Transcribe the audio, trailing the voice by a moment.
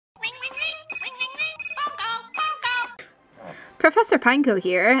ProfessorPineco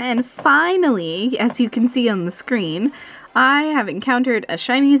here, and finally, as you can see on the screen, I have encountered a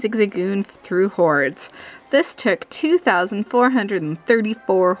shiny Zigzagoon through hordes. This took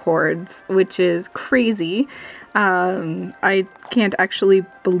 2,434 hordes, which is crazy. I can't actually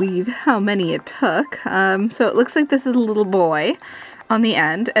believe how many it took. So it looks like this is a little boy on the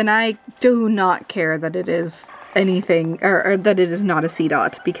end, and I do not care that it is anything, or that it is not a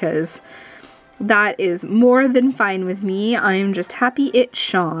C-dot, because that is more than fine with me. I am just happy it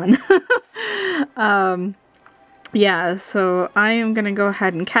shone. Yeah, so I am gonna go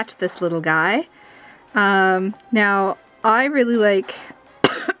ahead and catch this little guy. Now, I really like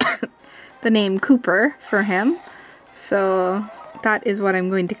the name Cooper for him, so that is what I'm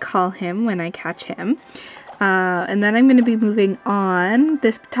going to call him when I catch him. And then I'm going to be moving on.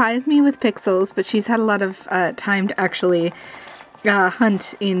 This ties me with Pixels, but she's had a lot of time to actually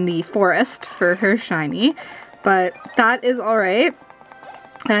hunt in the forest for her shiny, but that is alright.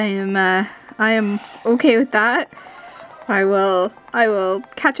 I am okay with that. I will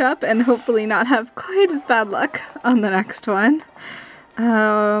catch up and hopefully not have quite as bad luck on the next one.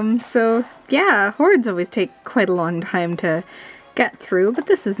 So yeah, hordes always take quite a long time to get through, but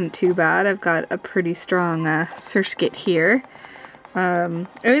this isn't too bad. I've got a pretty strong Surskit here. I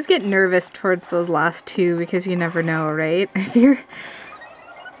always get nervous towards those last two because you never know, right? If you're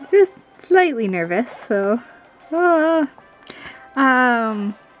just slightly nervous, so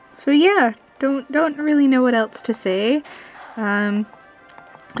so yeah, don't really know what else to say.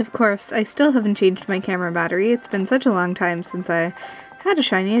 Of course, I still haven't changed my camera battery. It's been such a long time since I had a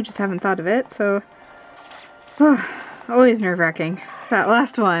shiny, I just haven't thought of it, so always nerve-wracking. That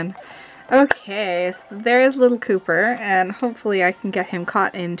last one. Okay, so there's little Cooper, and hopefully I can get him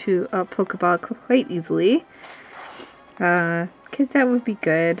caught into a Pokeball quite easily. Because that would be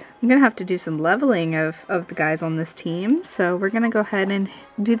good. I'm gonna have to do some leveling of the guys on this team, so we're gonna go ahead and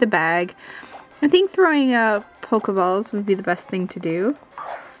do the bag. I think throwing Pokeballs would be the best thing to do.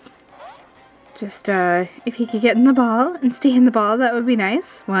 Just, if he could get in the ball and stay in the ball, that would be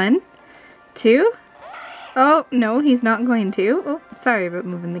nice. 1, 2. Oh, no, he's not going to. Oh, sorry about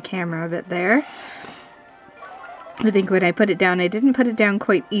moving the camera a bit there. I think when I put it down, I didn't put it down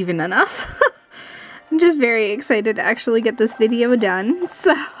quite even enough. I'm just very excited to actually get this video done,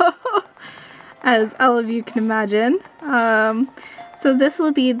 so, as all of you can imagine. So this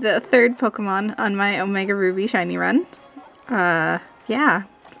will be the third Pokemon on my Omega Ruby Shiny run. Yeah.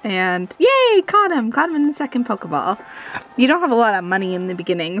 And yay! Caught him in the second Pokeball. You don't have a lot of money in the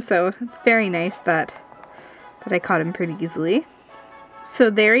beginning, so it's very nice that I caught him pretty easily. So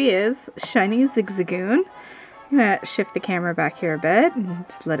there he is, shiny Zigzagoon. I'm gonna shift the camera back here a bit and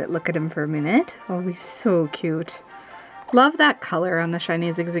just let it look at him for a minute. Oh, he's so cute. Love that color on the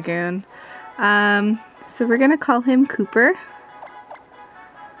shiny Zigzagoon. So we're gonna call him Cooper.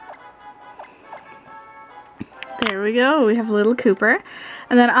 There we go, we have little Cooper.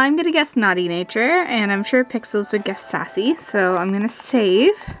 And then I'm gonna guess Naughty Nature, and I'm sure Pixels would guess Sassy, so I'm gonna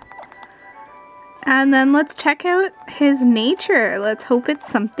save. And then let's check out his nature. Let's hope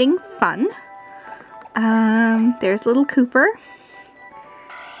it's something fun. There's little Cooper.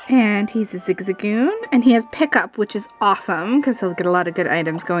 And he's a Zigzagoon, and he has Pickup, which is awesome, because he'll get a lot of good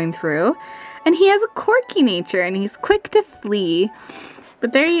items going through. And he has a Quirky nature, and he's quick to flee.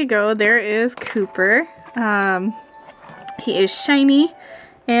 But there you go, there is Cooper. He is shiny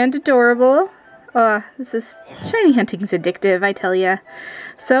and adorable. This is shiny hunting's addictive, I tell ya.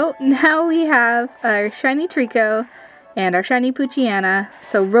 So now we have our shiny Trico and our shiny Poochyena.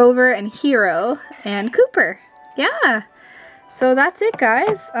 So Rover and Hero and Cooper. Yeah. So that's it,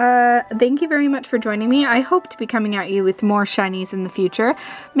 guys. Thank you very much for joining me. I hope to be coming at you with more shinies in the future.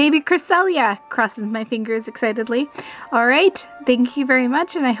 Maybe Cresselia crosses my fingers excitedly. Alright, thank you very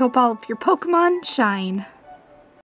much, and I hope all of your Pokemon shine.